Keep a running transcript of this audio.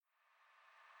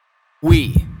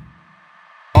We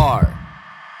are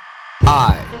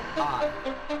I.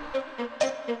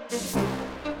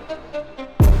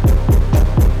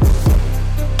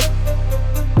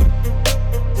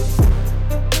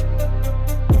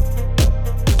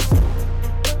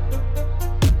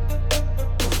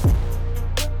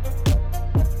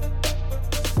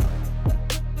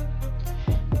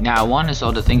 Now, I want us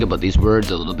all to think about these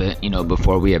words a little bit,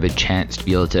 before we have a chance to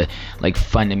be able to,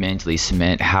 fundamentally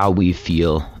cement how we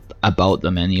feel about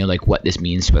them and, what this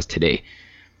means to us today.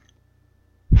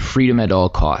 Freedom at all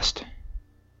cost.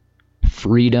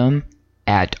 Freedom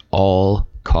at all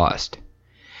cost.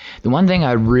 The one thing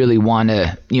I really want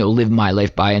to, live my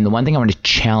life by, and the one thing I want to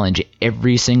challenge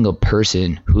every single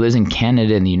person who lives in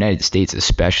Canada and the United States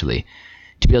especially,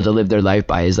 to be able to live their life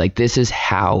by is this is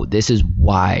how, this is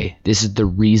why, this is the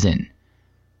reason.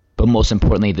 But most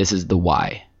importantly, this is the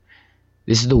why.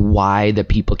 This is the why that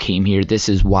people came here. This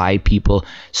is why people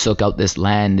sook out this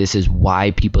land. This is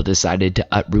why people decided to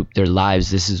uproot their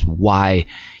lives. This is why,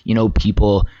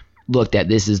 people looked at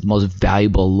this as the most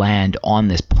valuable land on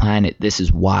this planet. This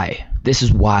is why. This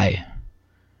is why.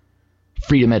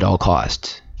 Freedom at all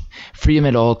costs. Freedom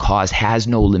at all costs has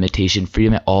no limitation.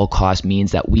 Freedom at all costs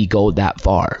means that we go that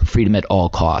far. Freedom at all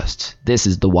costs. This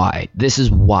is the why. This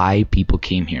is why people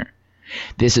came here.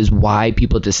 This is why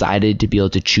people decided to be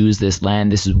able to choose this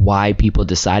land. This is why people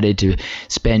decided to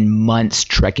spend months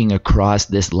trekking across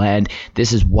this land.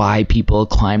 This is why people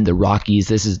climbed the Rockies.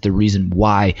 This is the reason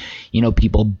why,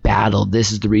 people battled.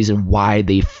 This is the reason why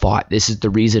they fought. This is the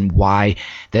reason why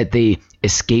that they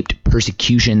escaped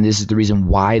persecution. This is the reason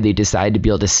why they decided to be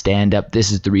able to stand up.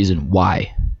 This is the reason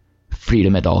why.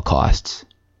 Freedom at all costs.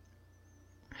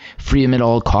 Freedom at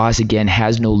all costs, again,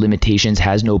 has no limitations,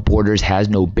 has no borders, has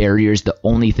no barriers. The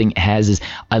only thing it has is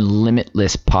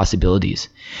limitless possibilities.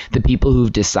 The people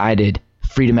who've decided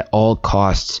freedom at all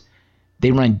costs,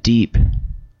 they run deep.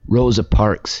 Rosa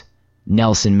Parks,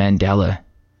 Nelson Mandela,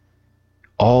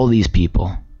 all these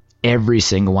people, every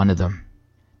single one of them,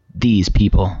 these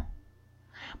people.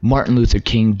 Martin Luther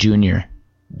King Jr.,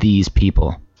 these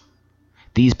people.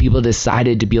 These people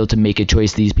decided to be able to make a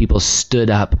choice. These people stood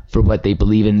up for what they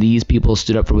believe in. These people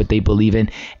stood up for what they believe in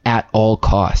at all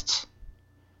costs.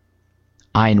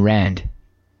 Ayn Rand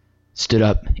stood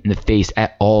up in the face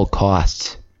at all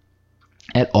costs.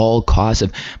 At all costs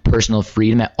of personal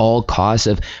freedom, at all costs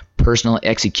of personal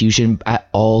execution, at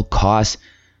all costs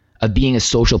of being a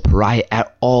social pariah,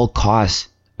 at all costs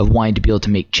of wanting to be able to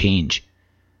make change.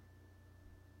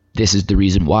 This is the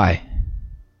reason why.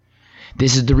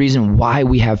 This is the reason why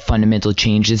we have fundamental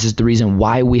change. This is the reason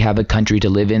why we have a country to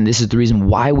live in. This is the reason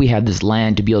why we have this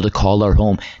land to be able to call our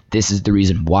home. This is the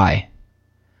reason why.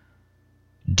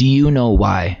 Do you know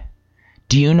why?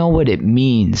 Do you know what it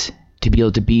means to be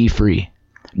able to be free?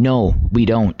 No, we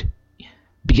don't.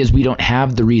 Because we don't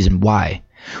have the reason why.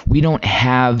 We don't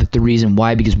have the reason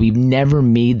why because we've never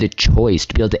made the choice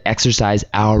to be able to exercise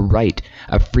our right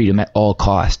of freedom at all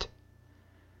cost.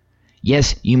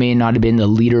 Yes, you may not have been the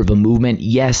leader of a movement.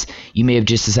 Yes, you may have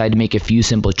just decided to make a few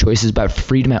simple choices, but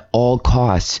freedom at all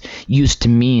costs used to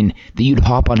mean that you'd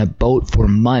hop on a boat for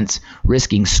months,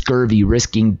 risking scurvy,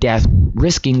 risking death,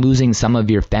 risking losing some of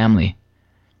your family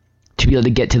to be able to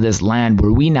get to this land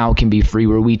where we now can be free,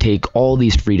 where we take all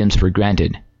these freedoms for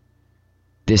granted.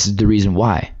 This is the reason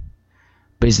why.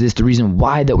 But is this the reason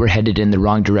why that we're headed in the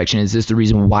wrong direction? Is this the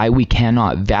reason why we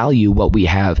cannot value what we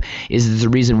have? Is this the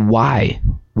reason why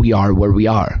we are where we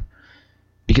are?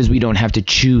 Because we don't have to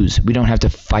choose. We don't have to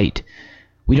fight.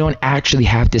 We don't actually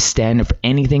have to stand up for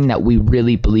anything that we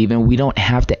really believe in. We don't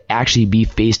have to actually be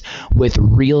faced with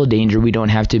real danger. We don't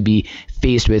have to be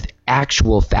faced with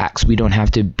actual facts. We don't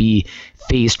have to be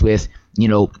faced with,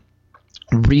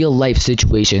 real life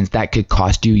situations that could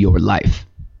cost you your life.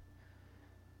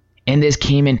 And this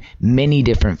came in many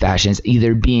different fashions,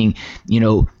 either being,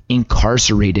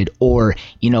 incarcerated or,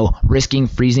 risking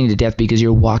freezing to death because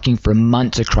you're walking for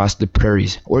months across the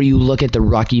prairies. Or you look at the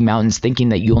Rocky Mountains thinking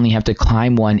that you only have to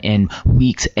climb one and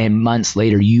weeks and months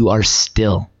later, you are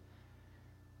still.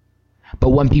 But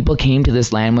when people came to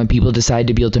this land, when people decided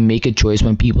to be able to make a choice,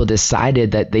 when people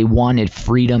decided that they wanted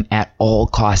freedom at all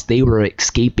costs, they were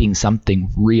escaping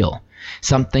something real.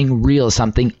 Something real,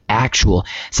 something actual,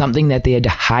 something that they had to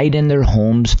hide in their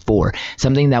homes for,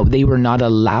 something that they were not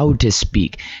allowed to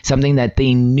speak, something that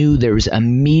they knew there was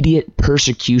immediate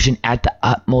persecution at the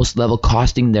utmost level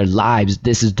costing their lives.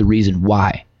 This is the reason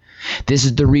why. This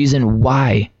is the reason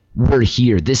why we're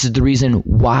here. This is the reason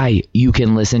why you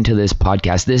can listen to this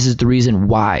podcast. This is the reason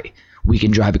why we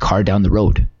can drive a car down the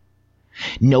road.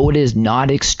 No, it is not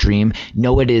extreme.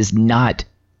 No, it is not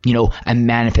a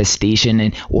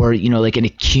manifestation or like an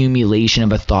accumulation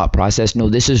of a thought process. No,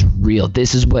 this is real.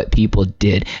 This is what people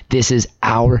did. This is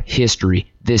our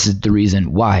history. This is the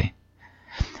reason why.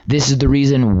 This is the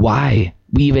reason why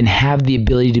we even have the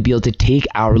ability to be able to take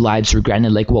our lives for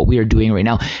granted, like what we are doing right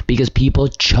now, because people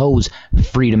chose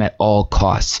freedom at all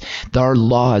costs. Our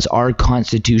laws, our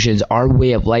constitutions, our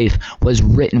way of life was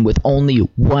written with only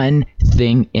one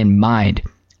thing in mind: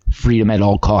 freedom at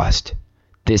all cost.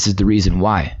 This is the reason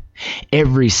why.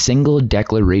 Every single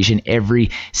declaration, every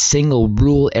single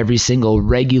rule, every single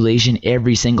regulation,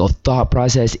 every single thought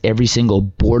process, every single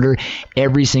border,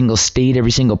 every single state,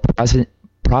 every single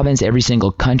province, every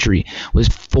single country was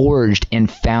forged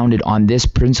and founded on this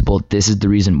principle. This is the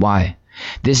reason why.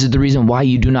 This is the reason why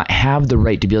you do not have the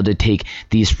right to be able to take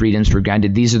these freedoms for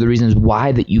granted. These are the reasons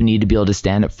why that you need to be able to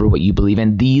stand up for what you believe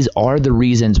in. These are the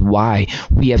reasons why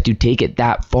we have to take it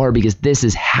that far, because this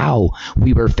is how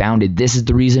we were founded. This is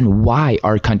the reason why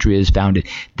our country is founded.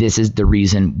 This is the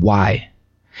reason why.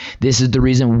 This is the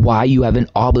reason why you have an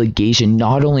obligation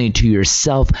not only to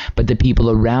yourself, but the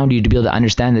people around you, to be able to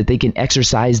understand that they can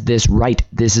exercise this right.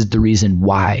 This is the reason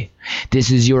why. This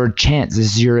is your chance.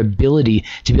 This is your ability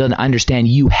to be able to understand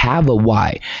you have a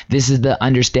why. This is the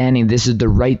understanding. This is the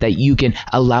right that you can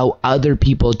allow other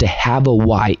people to have a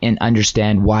why and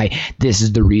understand why. This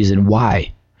is the reason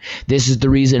why. This is the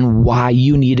reason why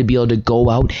you need to be able to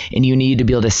go out and you need to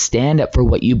be able to stand up for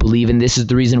what you believe in. This is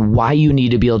the reason why you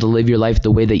need to be able to live your life the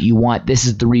way that you want. This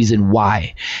is the reason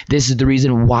why. This is the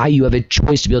reason why you have a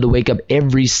choice to be able to wake up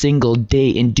every single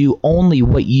day and do only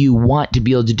what you want to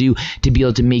be able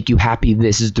to make you happy.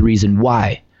 This is the reason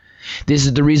why. This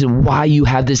is the reason why you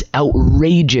have this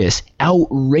outrageous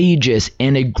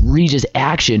and egregious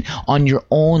action on your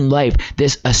own life,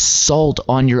 this assault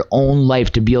on your own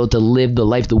life to be able to live the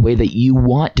life the way that you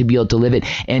want to be able to live it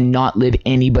and not live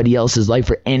anybody else's life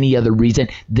for any other reason.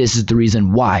 This is the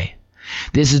reason why.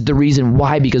 This is the reason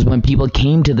why, because when people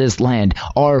came to this land,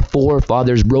 our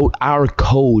forefathers wrote our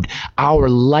code, our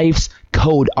life's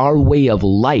code, our way of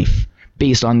life,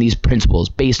 based on these principles,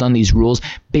 based on these rules,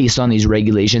 based on these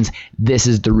regulations. This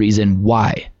is the reason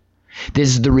why. This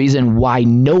is the reason why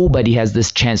nobody has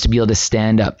this chance to be able to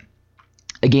stand up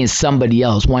against somebody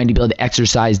else wanting to be able to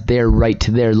exercise their right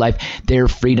to their life, their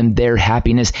freedom, their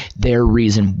happiness, their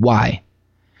reason why.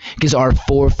 Because our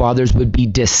forefathers would be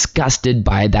disgusted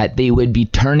by that. They would be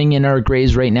turning in our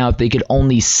graves right now if they could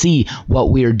only see what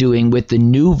we are doing with the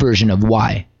new version of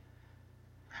why.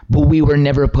 But we were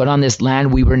never put on this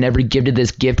land. We were never gifted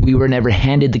this gift. We were never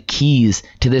handed the keys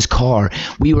to this car.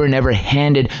 We were never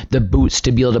handed the boots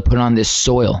to be able to put on this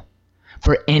soil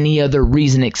for any other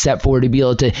reason except for to be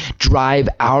able to drive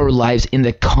our lives in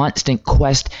the constant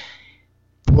quest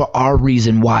for our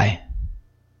reason why.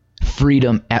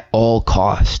 Freedom at all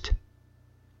cost.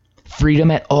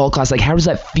 Freedom at all cost. Like, how does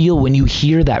that feel when you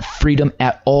hear that? Freedom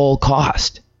at all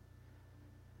cost.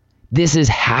 This is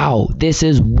how. This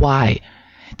is why.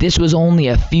 This was only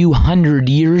a few hundred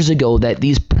years ago that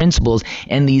these principles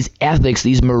and these ethics,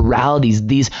 these moralities,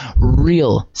 these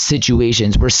real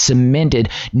situations were cemented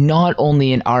not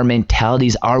only in our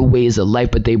mentalities, our ways of life,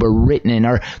 but they were written in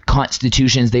our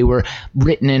constitutions. They were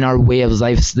written in our way of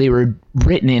life. They were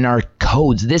written in our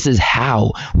codes. This is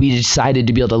how we decided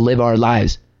to be able to live our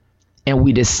lives. And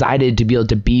we decided to be able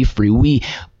to be free. We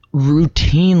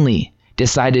routinely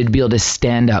decided to be able to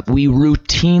stand up. We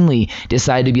routinely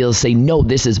decided to be able to say, no,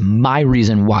 this is my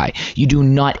reason why. You do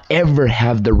not ever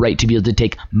have the right to be able to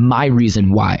take my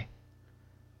reason why.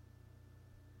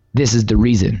 This is the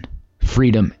reason.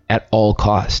 Freedom at all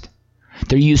cost.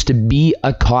 There used to be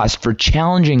a cost for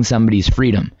challenging somebody's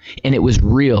freedom, and it was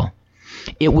real.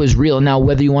 It was real. Now,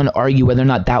 whether you want to argue whether or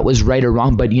not that was right or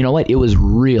wrong, but you know what? It was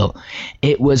real.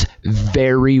 It was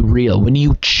very real. When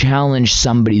you challenged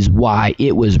somebody's why,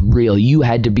 it was real. You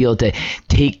had to be able to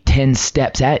take 10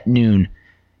 steps at noon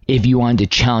if you wanted to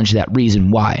challenge that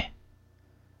reason why.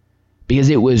 Because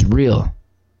it was real.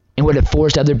 And what it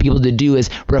forced other people to do is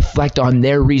reflect on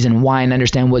their reason why and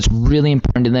understand what's really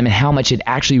important to them and how much it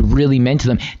actually really meant to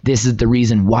them. This is the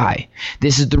reason why.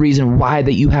 This is the reason why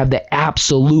that you have the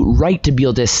absolute right to be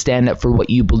able to stand up for what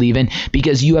you believe in,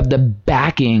 because you have the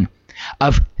backing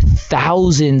of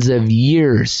thousands of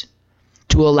years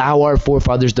to allow our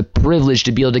forefathers the privilege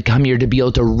to be able to come here to be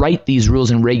able to write these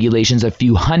rules and regulations a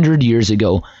few hundred years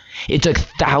ago. It took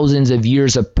thousands of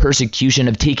years of persecution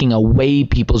of taking away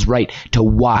people's right to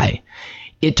why.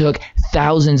 It took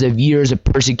thousands of years of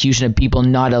persecution of people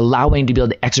not allowing to be able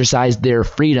to exercise their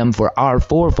freedom for our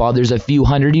forefathers a few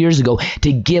hundred years ago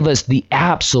to give us the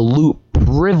absolute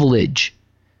privilege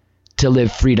to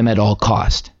live freedom at all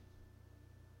cost.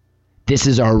 This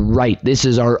is our right. This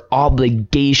is our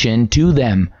obligation to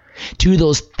them, to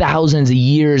those thousands of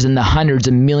years and the hundreds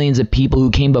of millions of people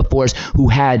who came before us, who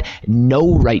had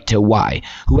no right to why,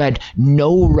 who had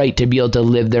no right to be able to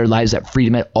live their lives at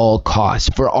freedom at all costs.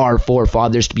 For our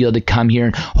forefathers to be able to come here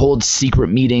and hold secret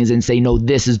meetings and say, no,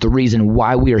 this is the reason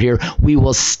why we are here. We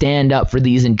will stand up for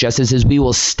these injustices. We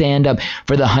will stand up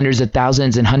for the hundreds of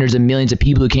thousands and hundreds of millions of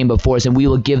people who came before us, and we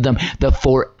will give them the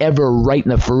forever right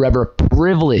and the forever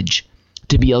privilege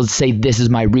to be able to say, this is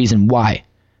my reason why.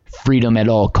 Freedom at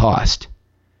all cost.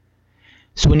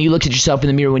 So when you look at yourself in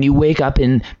the mirror, when you wake up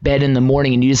in bed in the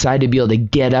morning and you decide to be able to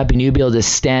get up and you be able to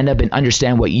stand up and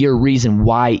understand what your reason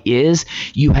why is,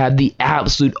 you have the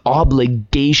absolute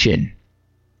obligation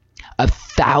of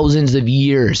thousands of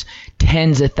years,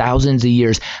 tens of thousands of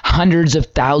years, hundreds of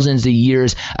thousands of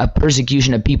years of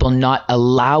persecution of people not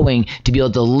allowing to be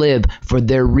able to live for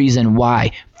their reason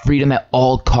why. Freedom at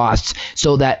all costs,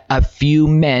 so that a few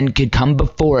men could come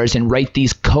before us and write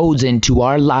these codes into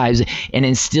our lives and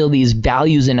instill these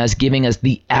values in us, giving us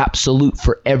the absolute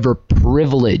forever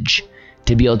privilege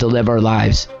to be able to live our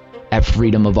lives at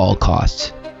freedom of all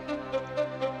costs.